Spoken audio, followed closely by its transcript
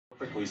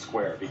perfectly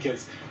square,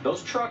 because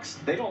those trucks,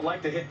 they don't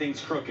like to hit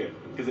things crooked,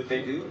 because if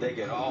they do, they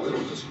get all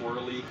sorts of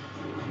squirrely.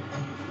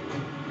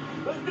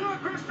 Let's do it,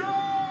 Kristen!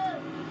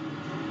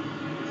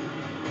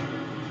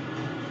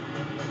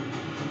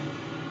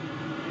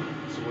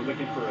 So we're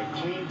looking for a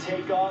clean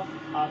takeoff,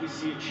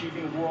 obviously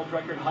achieving a world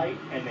record height,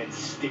 and then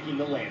sticking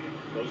the landing.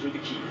 Those are the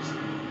keys.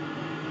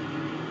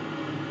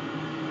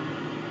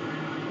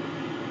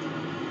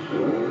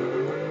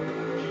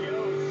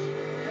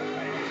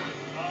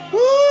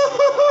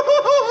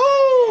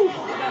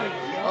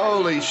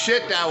 Holy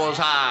shit, that was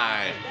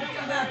high.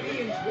 Talk about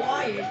being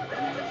quiet.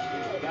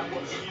 That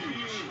was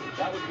huge.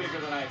 That was bigger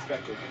than I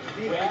expected.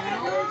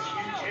 That was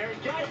huge, Aaron.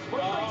 Guys,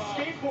 much like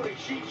skateboarding,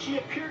 she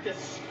appeared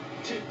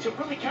to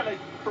really kind of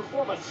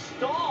perform a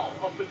stall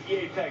up at the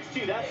apex,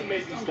 too. That's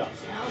amazing stuff.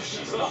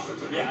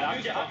 Yeah,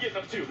 I'm getting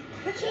them, too.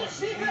 Did you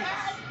see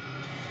that?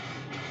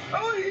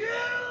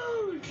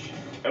 Oh, huge!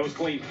 It was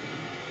clean.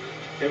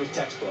 It was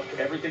textbook.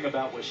 Everything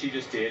about what she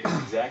just did is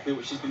exactly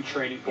what she's been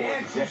training for, Yeah,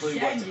 exactly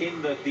what's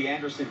in the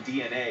Anderson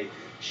DNA.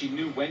 She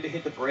knew when to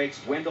hit the brakes,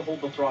 when to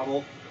hold the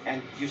throttle,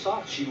 and you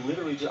saw it. She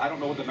literally just, I don't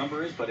know what the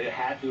number is, but it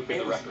had to have been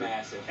the record.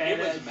 Massive. And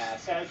it was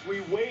massive. As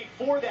we wait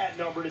for that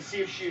number to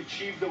see if she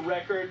achieved the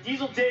record,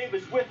 Diesel Dave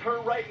is with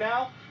her right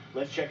now.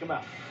 Let's check him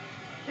out.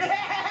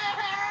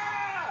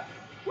 Yeah!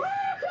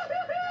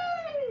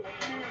 Woo-hoo-hoo-hoo!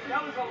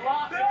 That was a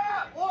lot.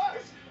 That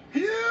was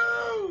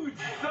huge!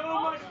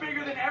 So much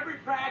bigger than every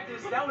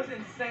practice. That was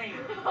insane.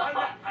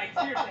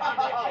 Seriously.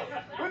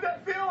 What'd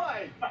that feel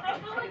like? I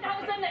feel like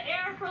I was in the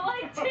air for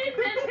like 10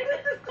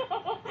 minutes.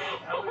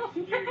 That was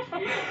huge.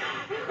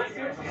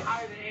 Seriously,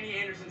 higher than any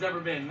Anderson's ever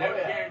been. Never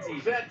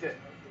guaranteed. Sent it.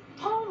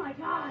 Oh my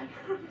god.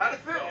 How'd it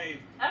feel?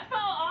 That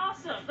felt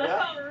awesome. That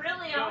felt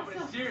really No, awesome.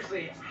 but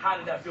seriously, how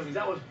did that feel? Because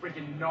that was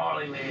freaking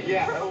gnarly landing.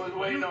 Yeah, that was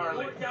way You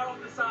gnarly. looked down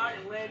off the side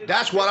and landed.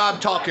 That's what I'm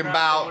talking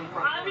about.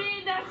 I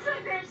mean, that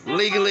sucker still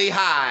Legally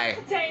high.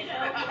 potato.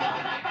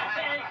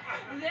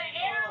 The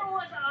air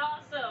was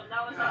awesome.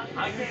 That was awesome.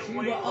 I can't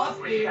wait to watch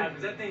this happen,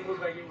 because that thing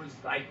looked like it was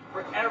like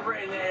forever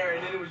in the air,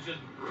 and then it was just.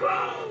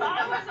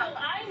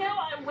 I know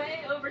I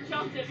way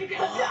overjumped it because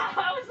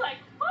I was like,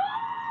 ah!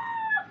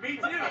 Me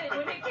too.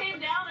 When it came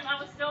down and I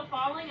was still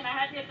falling and I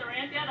hadn't hit the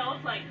ramp yet, I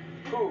was like,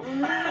 Ooh.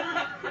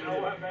 You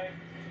know what, man?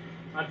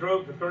 I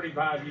drove for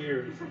 35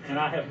 years, and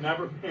I have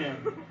never been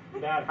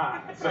that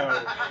high. So,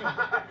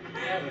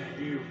 that was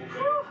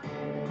beautiful.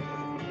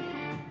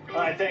 All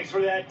right, thanks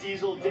for that,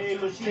 Diesel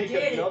Dave. Let's take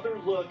another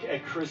look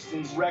at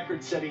Kristen's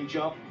record-setting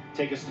jump.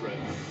 Take us through it.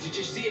 Did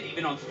you see it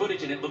even on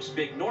footage and it looks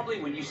big?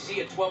 Normally when you see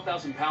a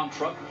 12,000-pound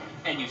truck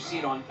and you see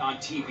it on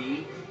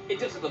TV, it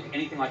doesn't look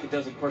anything like it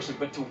does in person.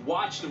 But to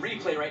watch the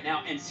replay right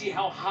now and see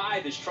how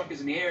high this truck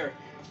is in the air,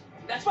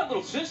 that's my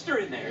little sister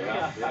in there.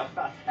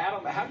 Yeah.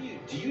 Adam, how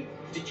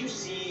did you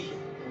see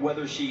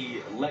whether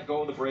she let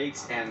go of the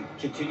brakes and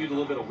continued a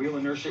little bit of wheel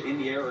inertia in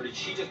the air, or did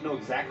she just know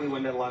exactly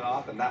when to let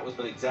off and that was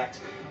the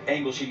exact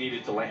angle she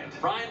needed to land?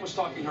 Brian was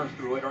talking her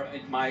through it, or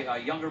my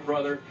younger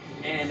brother,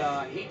 and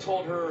he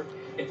told her,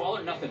 if all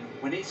or nothing,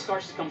 when it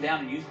starts to come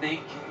down and you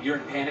think you're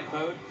in panic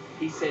mode,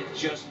 he said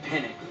just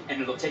pin it and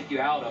it'll take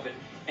you out of it.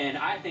 And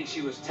I think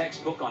she was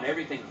textbook on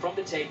everything from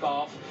the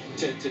takeoff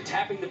to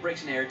tapping the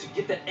brakes in the air to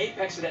get that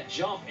apex of that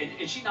jump,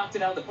 and she knocked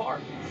it out of the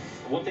park.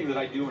 One thing that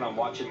I do when I'm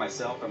watching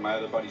myself and my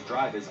other buddies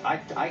drive is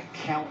I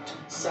count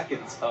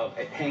seconds of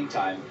hang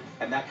time,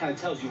 and that kind of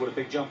tells you what a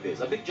big jump is.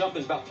 A big jump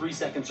is about 3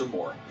 seconds or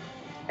more.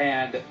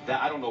 And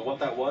that, I don't know what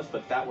that was,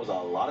 but that was a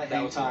lot of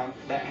hang time.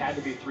 That had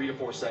to be 3 to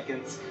 4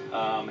 seconds.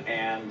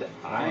 And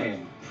I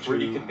am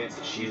pretty convinced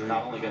that she's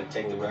not only going to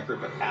take the record,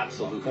 but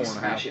absolutely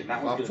smash it. And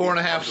that one's About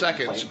gonna be 4.5 hard to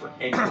seconds. play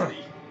for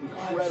anybody.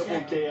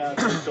 Incredible day out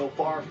there so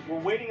far. We're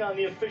waiting on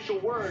the official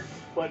word,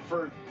 but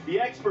for the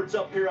experts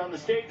up here on the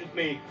stage with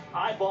me,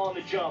 eyeballing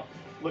the jump.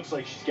 Looks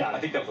like she's got it. I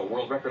think that was a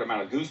world record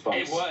amount of goosebumps.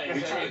 It was.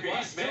 We tried to It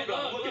was, man.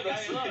 look at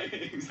those Look.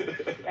 things.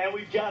 And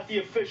we've got the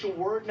official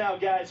word now,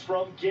 guys,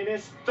 from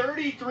Guinness.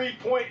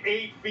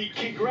 33.8 feet.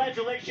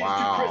 Congratulations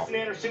to Kristen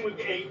Anderson with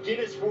a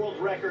Guinness World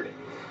Record,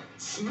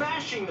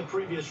 smashing the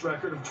previous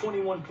record of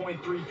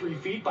 21.33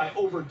 feet by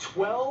over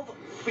 12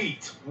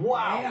 feet.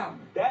 Wow. Damn.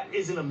 That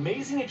is an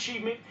amazing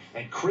achievement,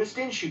 and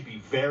Kristen should be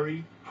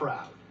very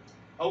proud.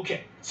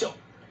 Okay, so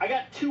I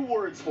got 2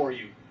 words for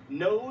you.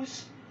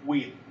 Nose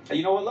wheelie.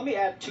 You know what? Let me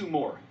add 2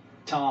 more.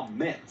 Tom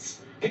Mintz.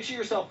 Picture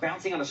yourself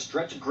bouncing on a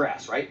stretch of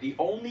grass, right? The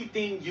only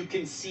thing you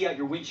can see out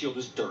your windshield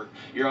is dirt.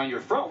 You're on your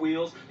front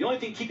wheels. The only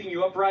thing keeping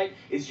you upright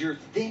is your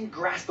thin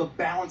grasp of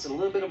balance and a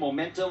little bit of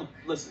momentum.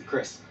 Listen,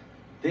 Chris,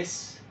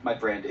 this, my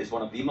friend, is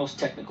one of the most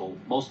technical,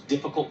 most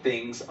difficult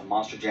things a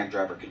Monster Jam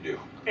driver can do.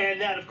 And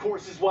that, of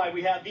course, is why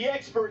we have the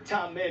expert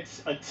Tom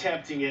Mintz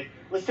attempting it.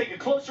 Let's take a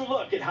closer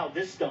look at how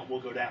this stunt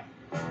will go down.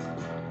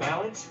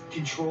 Balance,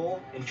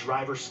 control, and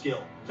driver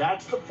skill.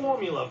 That's the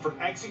formula for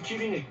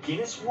executing a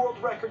Guinness World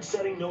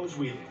Record-setting nose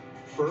wheelie.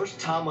 First,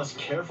 Tom must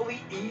carefully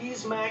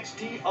ease Max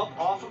D up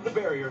off of the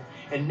barrier,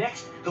 and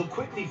next, he'll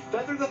quickly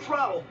feather the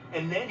throttle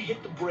and then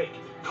hit the brake,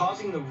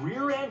 causing the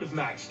rear end of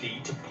Max D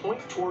to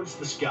point towards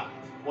the sky.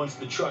 Once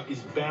the truck is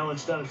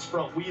balanced on its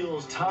front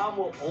wheels, Tom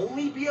will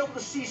only be able to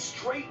see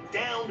straight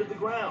down to the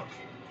ground.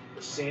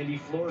 The sandy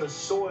Florida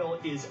soil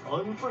is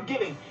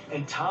unforgiving,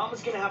 and Tom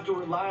is going to have to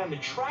rely on the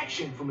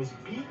traction from his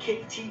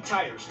BKT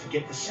tires to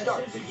get the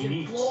start that he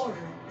needs.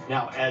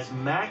 Now, as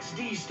Max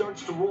D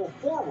starts to roll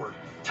forward,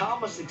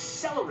 Tom must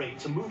accelerate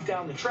to move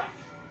down the track.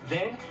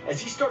 Then, as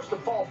he starts to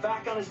fall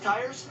back on his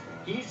tires,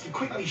 he needs to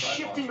quickly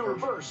shift into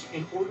reverse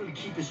in order to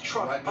keep his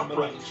truck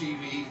upright.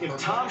 If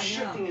Tom's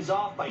shifting is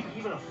off by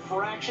even a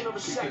fraction of a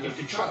second,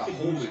 the truck could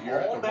lose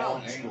all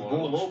balance and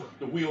roll over.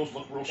 The wheels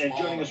look real small. And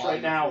joining us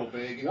right now,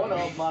 one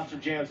of Monster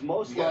Jam's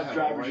most loved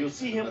drivers. You'll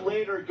see him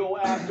later go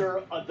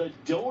after the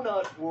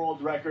donut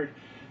world record.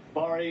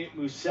 Bari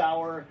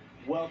Musauer,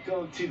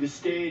 welcome to the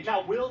stage.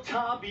 Now, will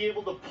Tom be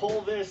able to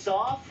pull this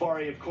off?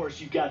 Bari, of course,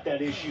 you've got that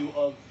issue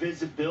of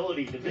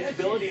visibility. The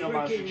visibility in a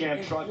Monster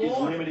Jam truck is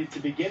limited to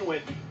begin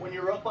with. When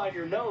you're up on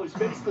your nose,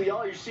 basically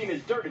all you're seeing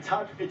is dirt. It's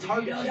hard to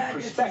keep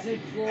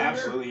perspective.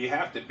 Absolutely. You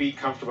have to be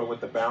comfortable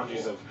with the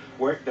boundaries of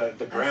where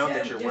the ground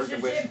that you're working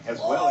with, as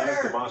well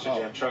as the Monster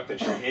Jam truck that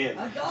you're in.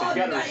 So you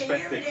got to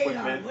respect the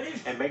equipment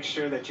and make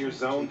sure that you're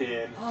zoned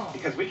in,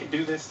 because we can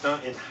do this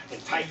stunt in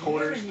tight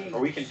quarters,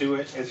 or we can do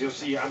it, as you'll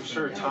see, I'm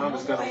sure Tom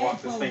is going to walk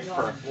this thing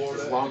for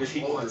as long as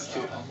he wants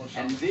to.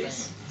 And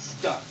this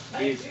stuff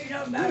is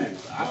ruled. I'm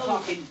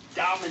talking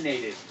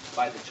dominated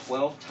by the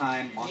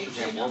 12-time Monster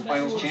Jam World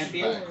Finals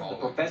champion, the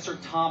Professor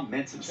Tom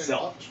Mintz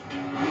himself.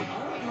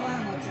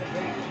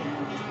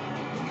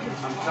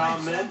 I'm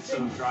Tom Mintz,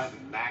 and I'm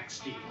driving Max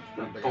D.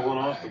 I'm pulling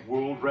off the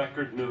world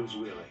record nose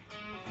wheelie.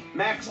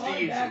 Max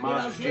D is a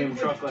Monster Jam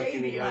truck like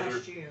any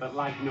other, but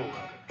like no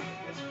other.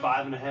 It's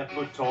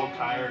 5.5-foot tall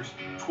tires,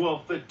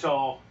 12 foot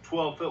tall,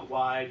 12 foot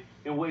wide,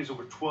 and weighs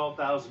over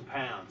 12,000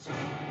 pounds. The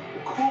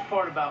cool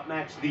part about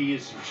Max D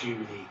is it's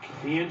unique.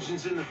 The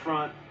engine's in the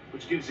front,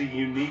 which gives a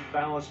unique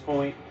balance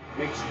point,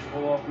 makes it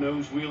pull off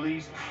nose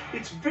wheelies.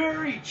 It's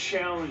very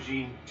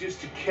challenging just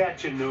to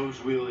catch a nose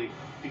wheelie,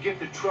 to get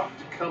the truck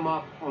to come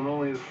up on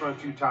only the front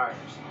two tires.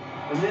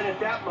 And then at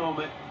that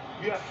moment,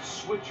 you have to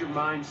switch your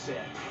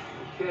mindset.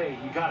 Okay,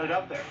 you got it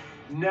up there.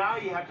 Now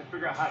you have to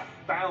figure out how to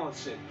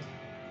balance it.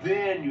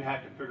 Then you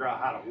have to figure out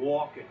how to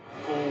walk it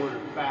forward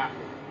and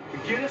backward. The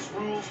Guinness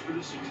rules for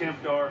this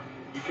attempt are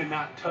you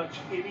cannot touch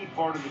any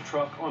part of the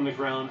truck on the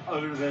ground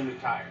other than the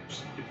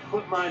tires. To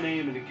put my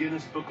name in the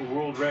Guinness Book of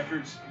World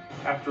Records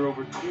after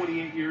over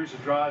 28 years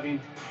of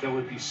driving, that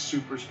would be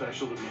super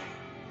special to me.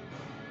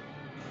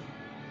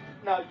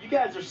 Now, you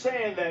guys are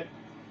saying that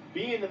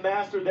being the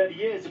master that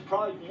he is, it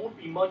probably won't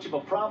be much of a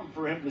problem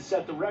for him to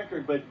set the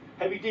record, but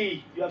Heavy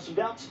D, you have some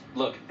doubts?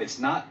 Look, it's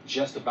not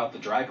just about the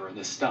driver in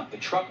this stunt. The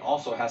truck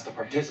also has to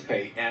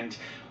participate, and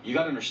you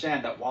got to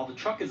understand that while the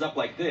truck is up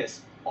like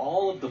this,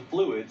 all of the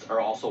fluids are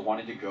also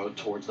wanting to go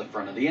towards the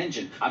front of the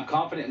engine. I'm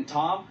confident in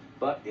Tom,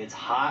 but it's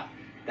hot.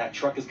 That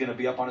truck is going to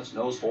be up on its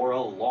nose for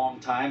a long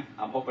time.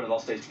 I'm hoping it all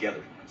stays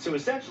together. So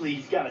essentially,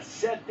 he's got to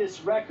set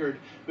this record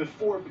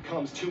before it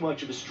becomes too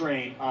much of a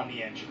strain on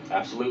the engine.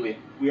 Absolutely.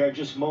 We are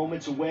just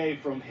moments away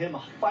from him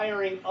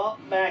firing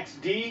up Max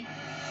D.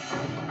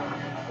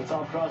 Let's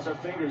all cross our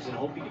fingers and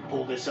hope he can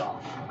pull this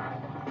off.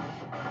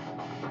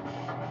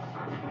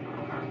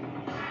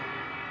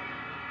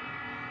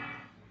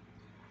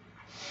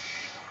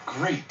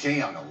 Great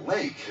day on the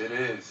lake. It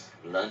is.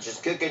 Lunch is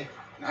cooking.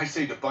 I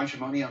saved a bunch of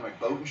money on my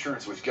boat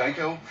insurance with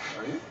Geico.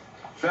 Are you?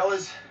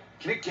 Fellas,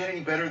 can it get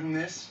any better than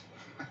this?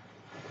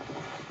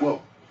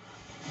 Whoa.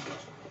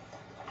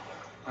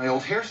 My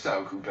old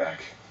hairstyle grew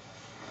back.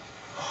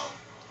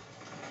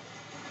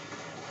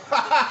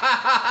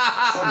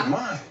 So did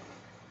mine.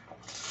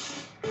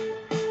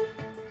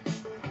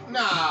 No.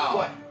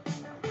 What?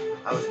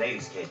 I was an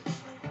 80s kid.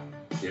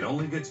 It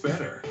only gets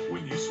better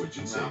when you switch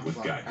and save with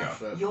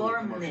Geico.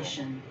 Your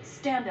mission: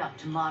 stand up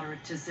to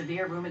moderate to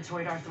severe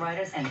rheumatoid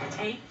arthritis and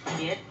take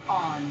it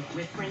on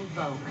with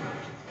Rinvoq.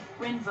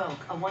 Rinvoq,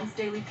 a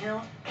once-daily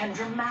pill, can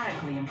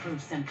dramatically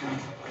improve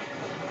symptoms.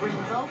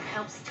 Rinvoq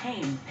helps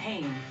tame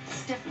pain,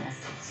 stiffness,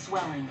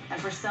 swelling,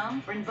 and for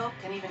some, Rinvoq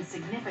can even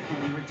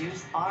significantly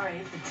reduce RA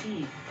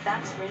fatigue.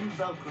 That's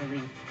Rinvoq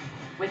relief.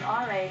 With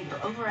RA, your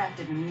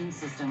overactive immune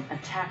system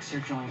attacks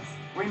your joints.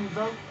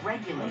 Rinvoq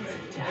regulates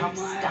it to help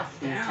stop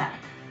the attack.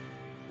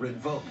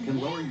 Rinvoq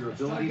can lower your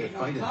ability to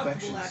fight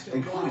infections,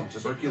 including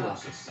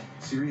tuberculosis.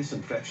 Serious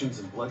infections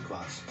and blood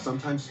clots,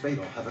 sometimes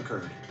fatal, have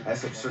occurred,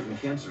 as have certain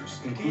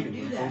cancers, including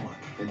lymphoma,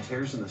 and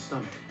tears in the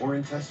stomach or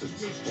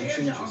intestines, and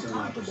changes in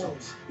lab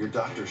results. Your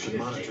doctor should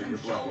monitor your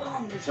blood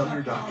work. Tell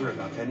your doctor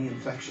about any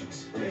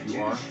infections, and if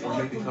you are or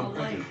may become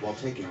pregnant while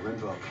taking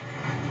Rinvoq.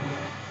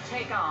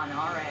 Take on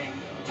RA.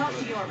 Talk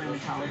to your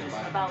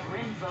rheumatologist about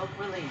Rinvoq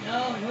relief.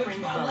 No, it hurts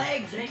my Rinvoq.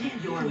 legs. I Make can't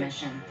it your do it.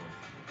 mission.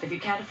 If you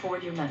can't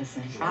afford your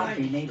medicine,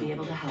 Alfie may be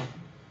able to help.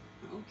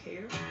 I don't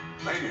care.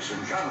 Ladies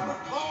and gentlemen,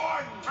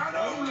 Lord and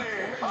only.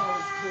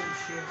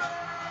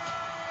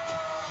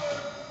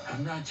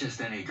 I'm not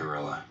just any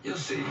gorilla. You'll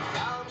see.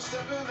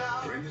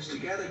 We're in this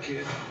together,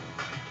 kid.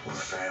 We're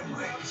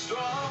family.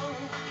 Strong.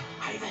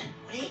 Ivan,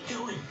 what are you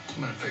doing?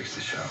 I'm gonna fix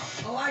the show.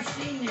 Oh, I've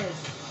seen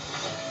this.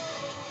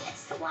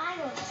 It's the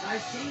wild.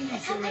 I've seen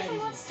this How already.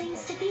 everyone wants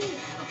things to be.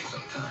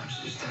 Sometimes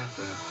you just have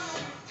to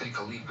take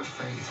a leap of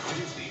faith.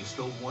 Disney's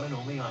The One and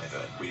Only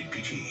Ivan. Rated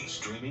PG.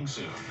 Streaming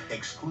soon.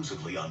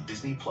 Exclusively on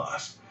Disney+.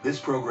 This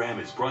program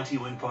is brought to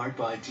you in part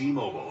by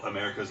T-Mobile,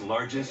 America's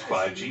largest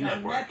 5G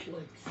network.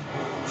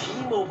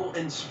 T-Mobile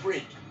and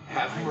Sprint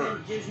have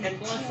merged,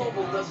 and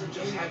T-Mobile doesn't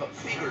just have a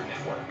bigger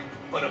network,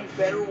 but a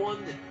better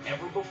one than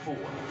ever before,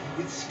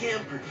 with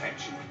scam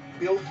protection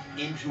built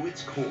into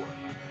its core.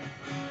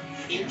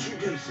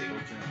 Introducing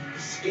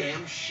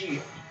Scam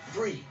Shield,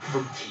 free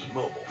from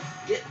T-Mobile.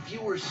 Get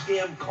fewer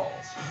scam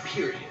calls,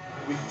 period.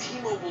 With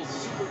T-Mobile's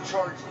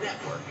supercharged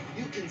network,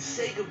 you can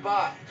say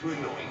goodbye to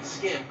annoying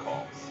scam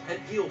calls and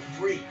feel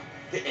free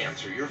to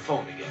answer your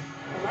phone again.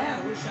 Yeah,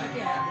 I wish I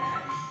could have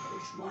that. I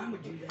wish mine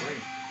would do that.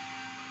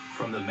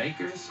 From the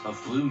makers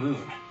of Blue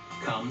Moon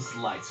comes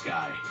Light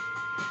Sky.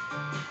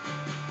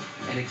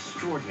 An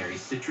extraordinary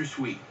citrus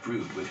sweet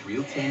brewed with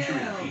real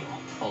tangerine peel,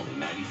 only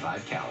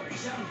 95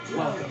 calories.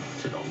 Welcome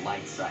to the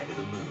light side of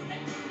the moon.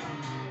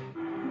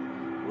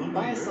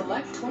 Buy a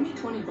select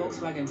 2020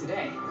 Volkswagen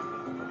today.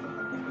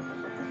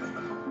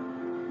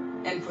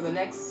 And for the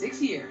next 6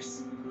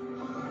 years,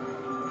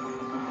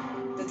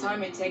 the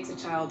time it takes a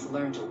child to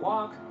learn to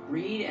walk,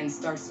 read, and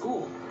start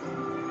school,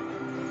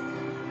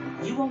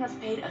 you won't have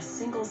paid a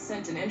single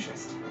cent in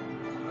interest.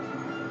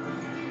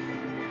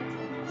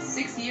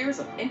 6 years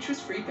of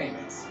interest-free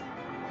payments.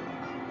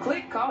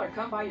 Click, call, or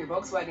come by your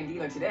Volkswagen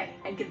dealer today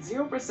and get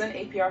 0%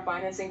 APR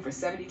financing for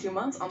 72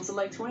 months on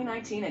select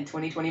 2019 and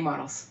 2020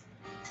 models.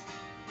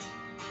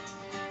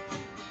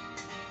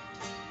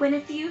 When a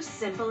few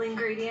simple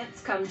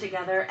ingredients come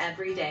together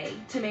every day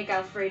to make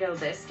Alfredo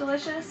this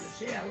delicious,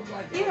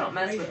 you don't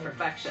mess with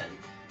perfection.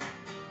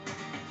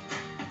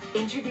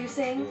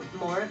 Introducing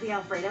more of the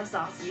Alfredo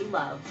sauce you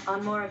love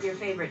on more of your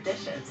favorite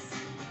dishes.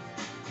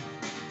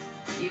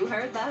 You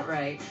heard that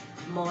right.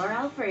 More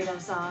Alfredo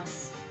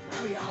sauce.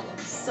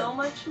 So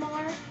much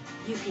more,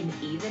 you can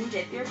even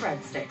dip your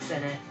breadsticks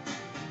in it.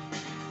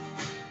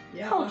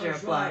 Hold your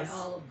applause.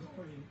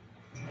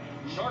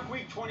 Shark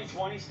Week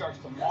 2020 starts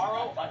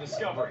tomorrow on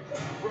Dscvry.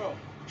 Bro,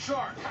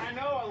 shark. I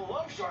know, I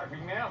love Shark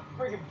Week, man. I'm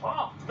freaking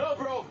pumped. No,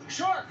 bro,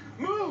 shark,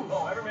 move.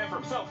 Oh, every man for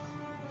himself.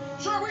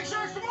 Shark Week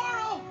starts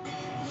tomorrow.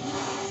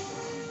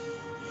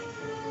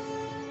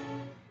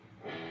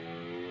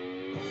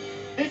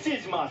 This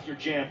is Monster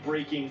Jam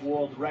breaking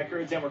world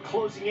records, and we're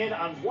closing in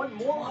on one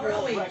more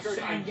world record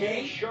and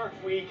getting Shark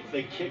Week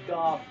the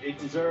kickoff it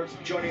deserves.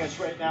 Joining us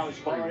right now is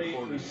Ari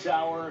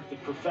Musauer, the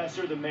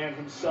professor, the man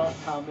himself.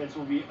 Tom Mitz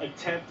will be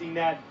attempting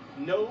that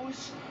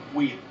nose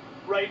wheel.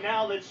 Right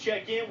now, let's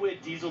check in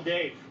with Diesel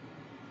Dave.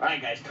 All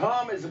right, guys,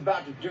 Tom is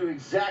about to do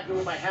exactly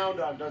what my hound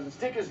dog does and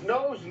stick his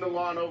nose in the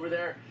lawn over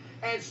there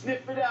and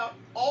sniff it out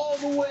all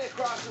the way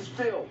across this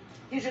field.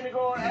 He's going to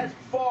go as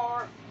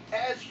far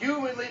as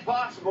humanly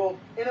possible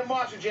in a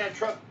Monster Jam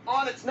truck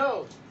on its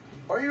nose.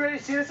 Are you ready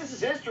to see this? This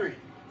is history.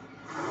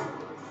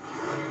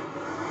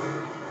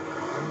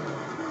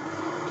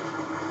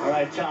 All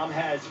right, Tom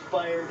has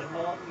fired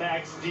up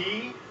Max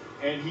D,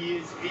 and he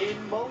is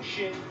in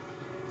motion.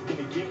 He's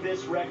going to give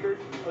this record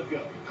a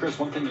go. Chris,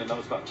 one thing to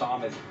notice about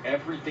Tom is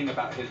everything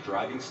about his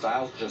driving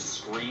styles just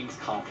screams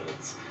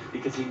confidence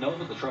because he knows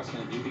what the truck's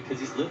going to do because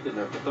he's lived in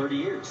there for 30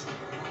 years.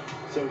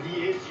 So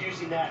he is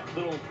using that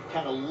little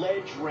kind of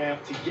ledge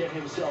ramp to get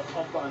himself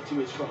up onto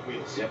his front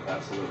wheels. Yep,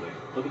 absolutely.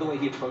 Look at the way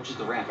he approaches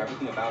the ramp.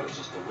 Everything about it is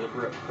just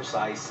deliberate,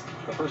 precise.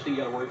 The first thing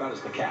you got to worry about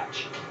is the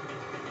catch.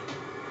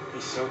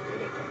 He's so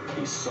good at that.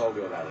 He's so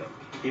good at it.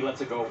 He lets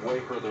it go way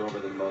further over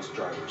than most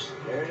drivers.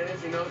 There it is.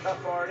 He knows how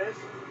far it is.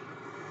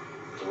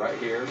 So right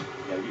here, you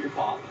got to get your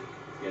pop.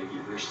 You got to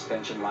get your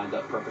suspension lined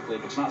up perfectly.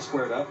 If it's not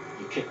squared up,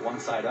 you kick one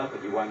side up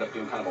and you wind up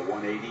doing kind of a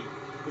 180.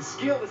 The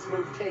skill this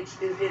move takes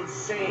is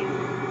insane.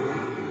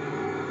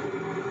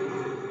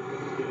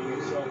 Getting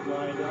himself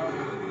lined up.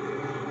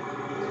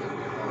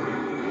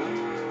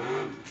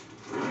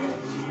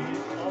 He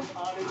is up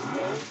on his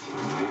nose.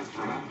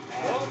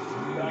 Oh,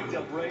 backed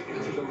up right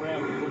into the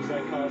ramp. Of course,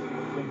 that caused him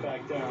to flip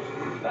back down.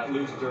 That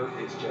loose dirt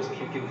is just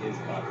kicking his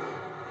butt.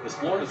 This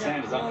Florida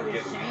sand is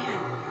unforgiving.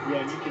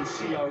 Yeah, and you can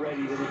see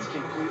already that it's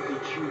completely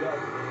chewed up.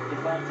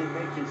 About to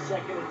make his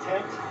second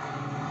attempt.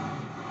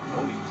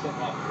 Oh, he's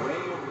stepping off way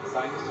over the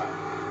side this time.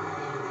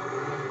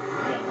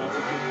 Yeah, that's a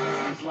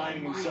good. He's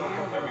lining himself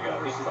up. There we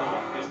go. This is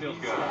on. This feels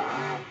good.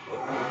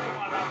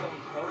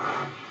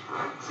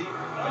 See?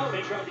 Oh,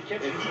 they tried to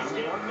catch it. He's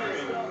getting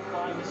messed up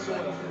by the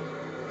soil.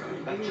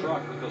 That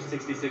truck with those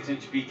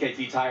 66-inch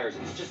BKT tires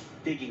is just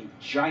digging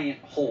giant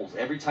holes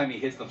every time he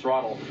hits the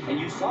throttle. And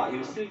you saw it. He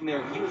was sitting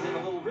there. He was in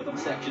a little rhythm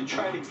section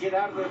trying to get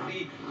out of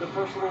the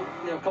first little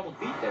couple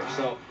feet there.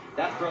 So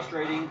that's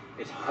frustrating.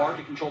 It's hard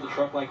to control the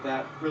truck like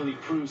that. Really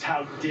proves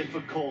how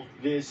difficult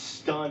this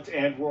stunt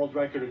and world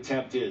record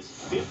attempt is.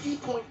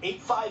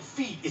 50.85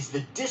 feet is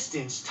the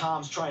distance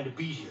Tom's trying to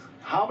beat here.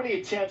 How many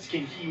attempts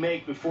can he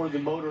make before the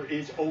motor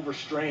is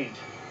overstrained?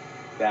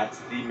 That's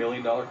the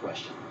million-dollar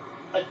question.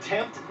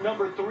 Attempt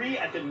number 3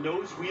 at the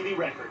nose wheelie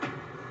record.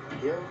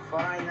 He'll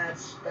find that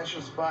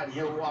special spot and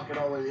he'll walk it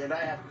all the way. And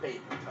I have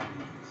faith in Tom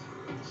Meents.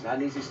 It's not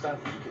an easy stunt,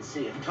 as you can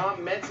see. If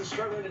Tom Meents is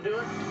struggling to do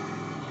it,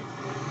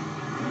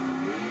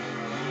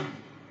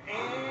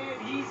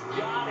 And he's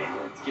got it.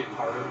 It's getting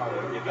harder and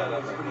harder to get that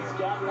up right But he's there.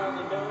 got it on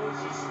the nose.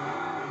 He's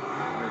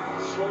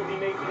slowly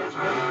making his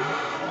way.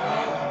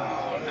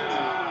 Oh,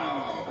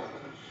 no.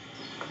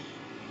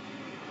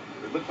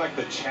 It looked like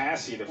the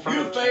chassis, the front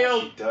of the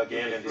chassis dug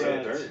in into the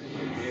dirt.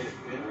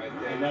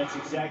 And that's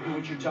exactly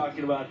what you're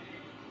talking about.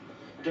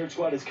 Dirt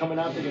Squad is coming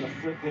out. They're going to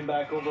flip him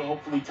back over.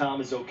 Hopefully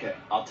Tom is okay.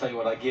 I'll tell you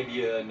what, I give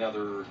you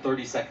another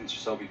 30 seconds or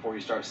so before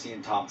you start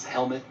seeing Tom's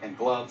helmet and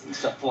gloves and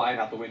stuff flying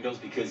out the windows,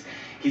 because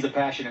he's a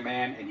passionate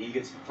man and he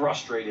gets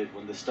frustrated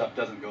when this stuff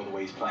doesn't go the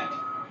way he's planned.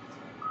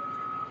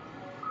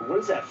 What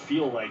does that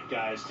feel like,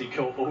 guys, to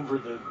go over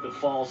the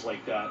falls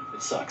like that?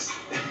 It sucks.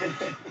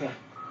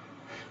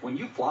 When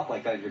you flop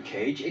like that in your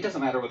cage, it doesn't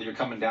matter whether you're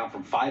coming down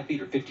from 5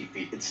 feet or 50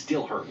 feet. It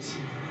still hurts.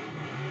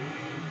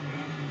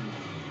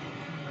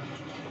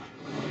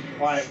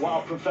 All right,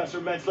 while Professor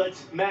Metz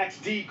lets Max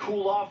D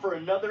cool off for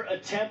another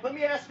attempt, let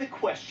me ask the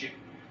question.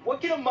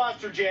 What can a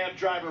Monster Jam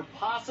driver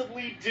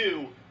possibly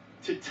do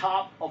to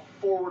top a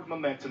forward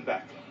momentum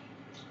backflip?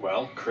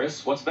 Well,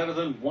 Chris, what's better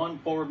than one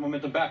forward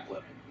momentum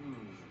backflip?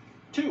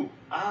 Two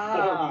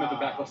forward momentum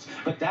backflips.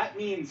 But that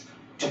means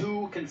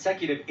two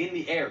consecutive in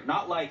the air,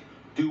 not like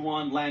do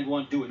one, land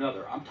one, do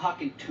another. I'm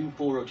talking 2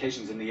 full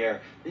rotations in the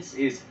air. This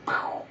is...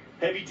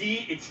 Heavy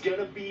D, it's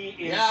gonna be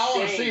insane. Yeah, I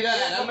want to see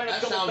that.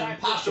 That sounds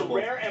impossible.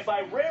 Rare, and by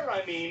rare,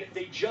 I mean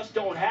they just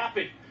don't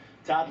happen.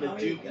 Todd the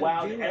Duke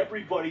wowed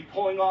everybody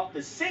pulling off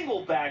the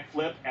single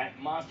backflip at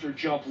Monster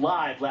Jump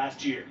Live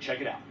last year.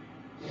 Check it out.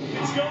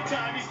 It's go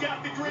time. He's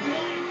got the green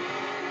light.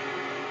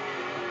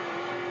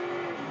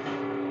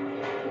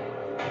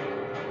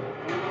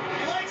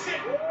 He likes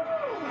it.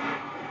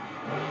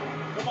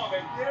 Come on,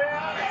 baby.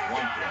 Yeah.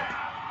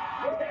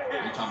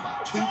 You're talking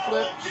about 2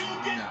 flips? No.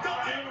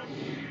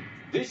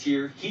 This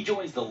year, he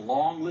joins the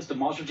long list of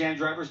Monster Jam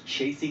drivers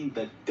chasing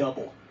the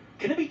double.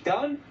 Can it be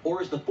done,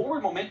 or is the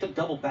forward momentum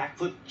double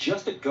backflip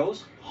just a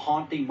ghost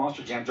haunting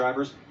Monster Jam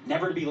drivers,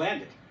 never to be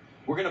landed?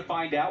 We're going to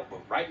find out,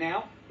 but right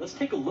now, let's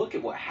take a look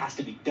at what has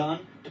to be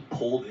done to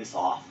pull this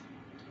off.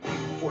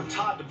 For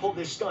Todd to pull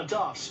this stunt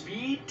off,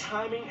 speed,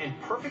 timing, and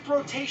perfect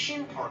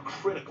rotation are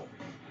critical.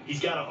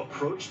 He's got to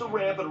approach the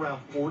ramp at around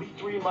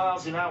 43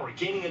 miles an hour,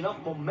 gaining enough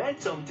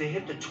momentum to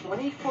hit the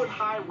 20-foot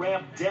high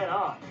ramp dead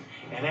on.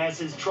 And as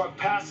his truck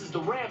passes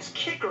the ramp's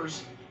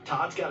kickers,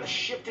 Todd's got to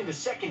shift into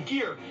second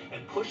gear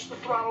and push the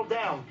throttle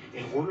down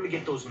in order to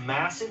get those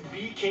massive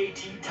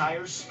BKT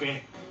tires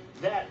spinning.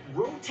 That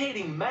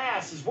rotating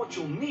mass is what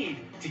you'll need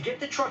to get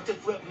the truck to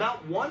flip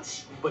not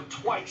once, but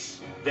twice.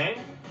 Then,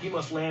 he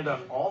must land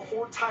on all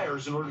 4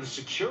 tires in order to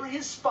secure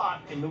his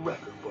spot in the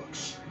record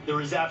books. There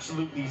is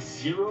absolutely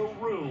 0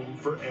 room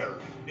for error.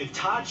 If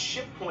Todd's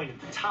shift point at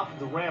the top of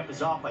the ramp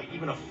is off by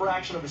even a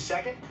fraction of a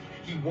second,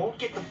 he won't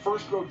get the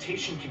first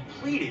rotation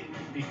completed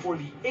before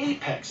the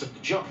apex of the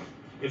jump.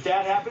 If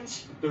that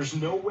happens, there's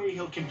no way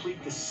he'll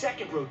complete the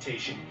second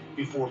rotation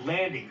before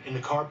landing in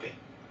the car pit.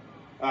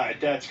 All right,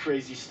 that's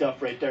crazy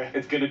stuff right there.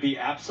 It's going to be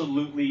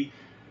absolutely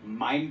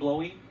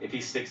mind-blowing if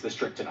he sticks this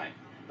trick tonight.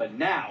 But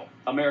now,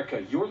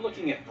 America, you're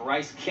looking at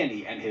Bryce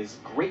Kenny and his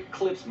Great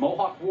Clips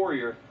Mohawk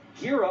Warrior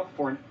gear up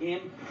for an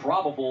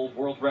improbable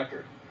world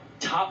record.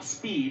 Top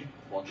speed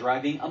while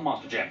driving a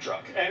Monster Jam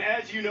truck. And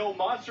as you know,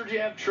 Monster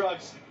Jam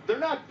trucks, they're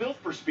not built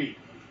for speed.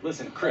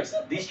 Listen, Chris,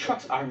 these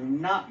trucks are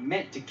not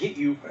meant to get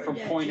you from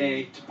point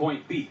A to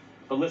point B.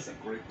 But listen,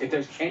 if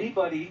there's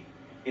anybody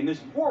in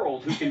this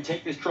world who can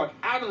take this truck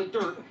out of the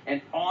dirt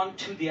and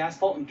onto the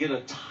asphalt and get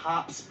a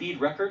top speed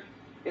record,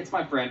 it's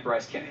my friend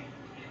Bryce Kenny.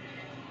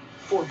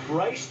 For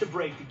Bryce to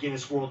break the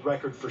Guinness World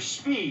Record for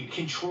speed,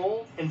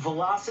 control, and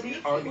velocity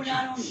are the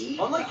keys.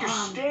 Unlike your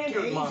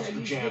standard Monster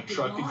Jam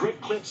truck, the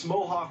Great Clips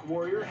Mohawk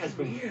Warrior has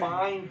been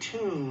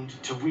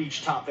fine-tuned to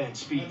reach top-end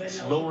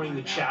speeds. Lowering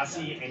the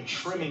chassis and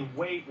trimming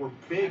weight were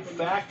big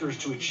factors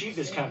to achieve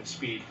this kind of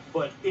speed,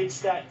 but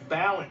it's that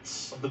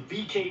balance of the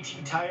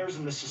BKT tires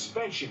and the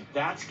suspension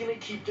that's going to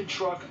keep the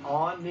truck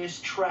on this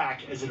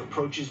track as it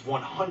approaches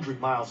 100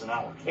 miles an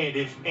hour. And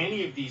if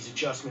any of these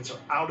adjustments are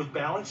out of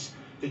balance,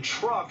 the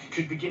truck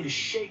could begin to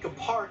shake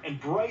apart, and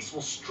Bryce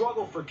will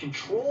struggle for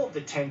control of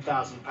the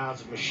 10,000 pounds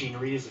of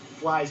machinery as it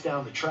flies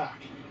down the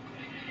track.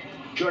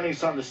 Joining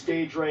us on the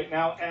stage right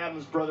now,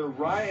 Adam's brother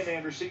Ryan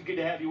Anderson. Good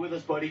to have you with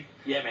us, buddy.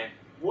 Yeah, man.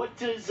 What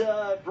does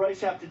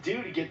Bryce have to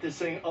do to get this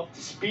thing up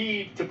to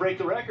speed to break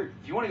the record?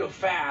 If you want to go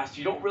fast,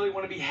 you don't really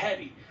want to be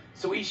heavy.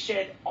 So he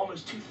shed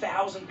almost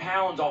 2,000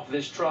 pounds off of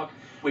this truck.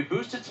 We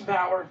boosted some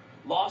power,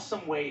 lost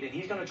some weight, and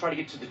he's going to try to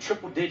get to the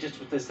triple digits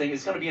with this thing.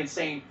 It's going to be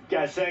insane.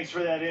 Guys, thanks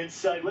for that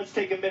insight. Let's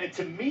take a minute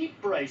to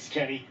meet Bryce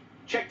Kenny.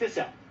 Check this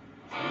out.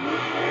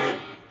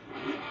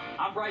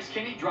 I'm Bryce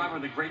Kenny, driver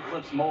of the Great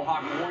Clips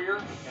Mohawk Warrior,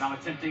 and I'm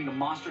attempting the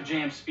Monster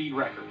Jam speed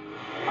record.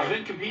 I've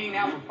been competing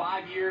now for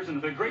 5 years,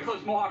 and the Great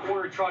Clips Mohawk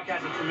Warrior truck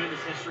has a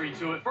tremendous history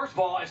to it. First of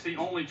all, it's the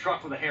only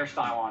truck with a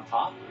hairstyle on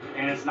top,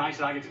 and it's nice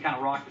that I get to kind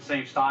of rock the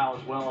same style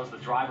as well as the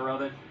driver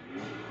of it.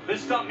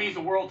 This stunt means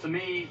the world to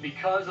me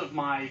because of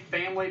my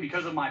family,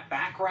 because of my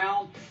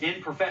background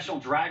in professional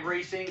drag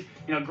racing.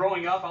 You know,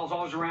 growing up, I was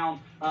always around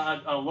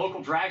a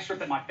local drag strip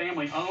that my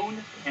family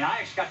owned, and I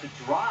actually got to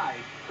drive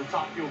the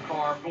Top Fuel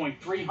car going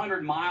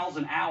 300 miles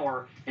an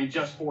hour in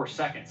just 4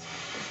 seconds.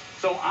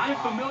 So I'm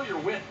familiar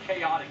with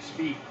chaotic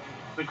speed.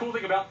 The cool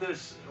thing about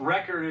this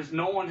record is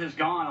no one has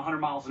gone 100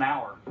 miles an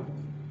hour.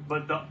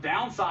 But the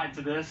downside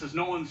to this is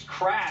no one's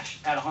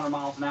crashed at 100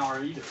 miles an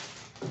hour either.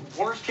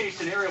 Worst case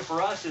scenario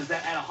for us is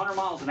that at 100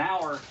 miles an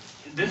hour,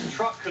 this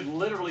truck could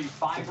literally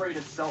vibrate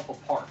itself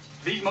apart.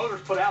 These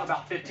motors put out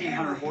about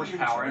 1,500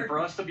 horsepower, and for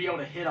us to be able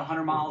to hit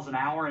 100 miles an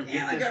hour and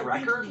get this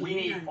record, we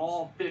need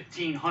all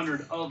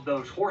 1,500 of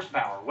those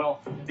horsepower.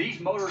 Well, these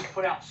motors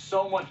put out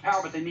so much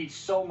power, but they need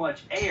so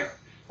much air.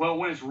 Well,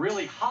 when it's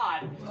really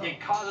hot, it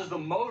causes the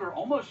motor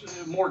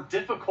almost more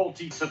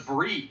difficulty to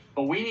breathe.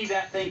 But we need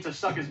that thing to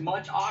suck as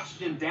much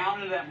oxygen down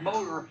into that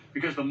motor,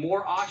 because the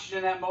more oxygen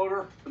in that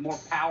motor, the more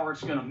power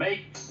it's going to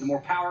make. The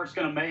more power it's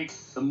going to make,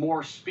 the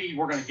more speed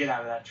we're going to get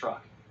out of that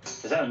truck.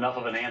 Is that enough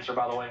of an answer,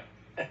 by the way?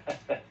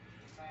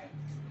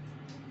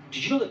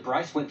 Did you know that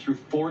Bryce went through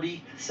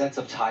 40 sets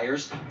of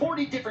tires?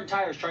 40 different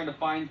tires trying to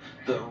find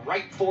the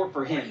right four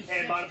for him.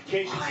 And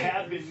modifications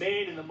have been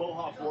made, and the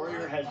Mohawk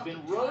Warrior has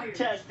been road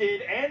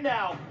tested, and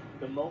now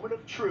the moment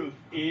of truth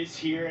is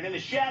here. And in the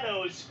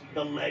shadows,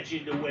 the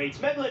legend awaits.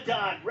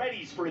 Megalodon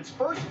readies for its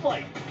first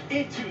flight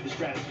into the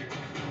stratosphere.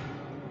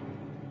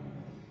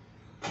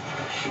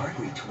 Shark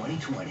Week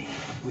 2020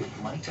 with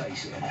Mike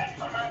Tyson,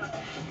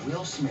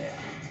 Will Smith,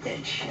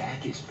 and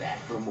Shaq is back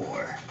for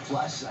more.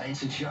 Plus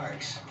science and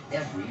sharks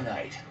every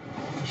night.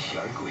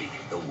 Shark Week,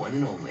 the one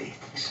and only,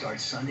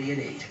 starts Sunday at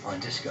 8 on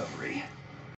Discovery.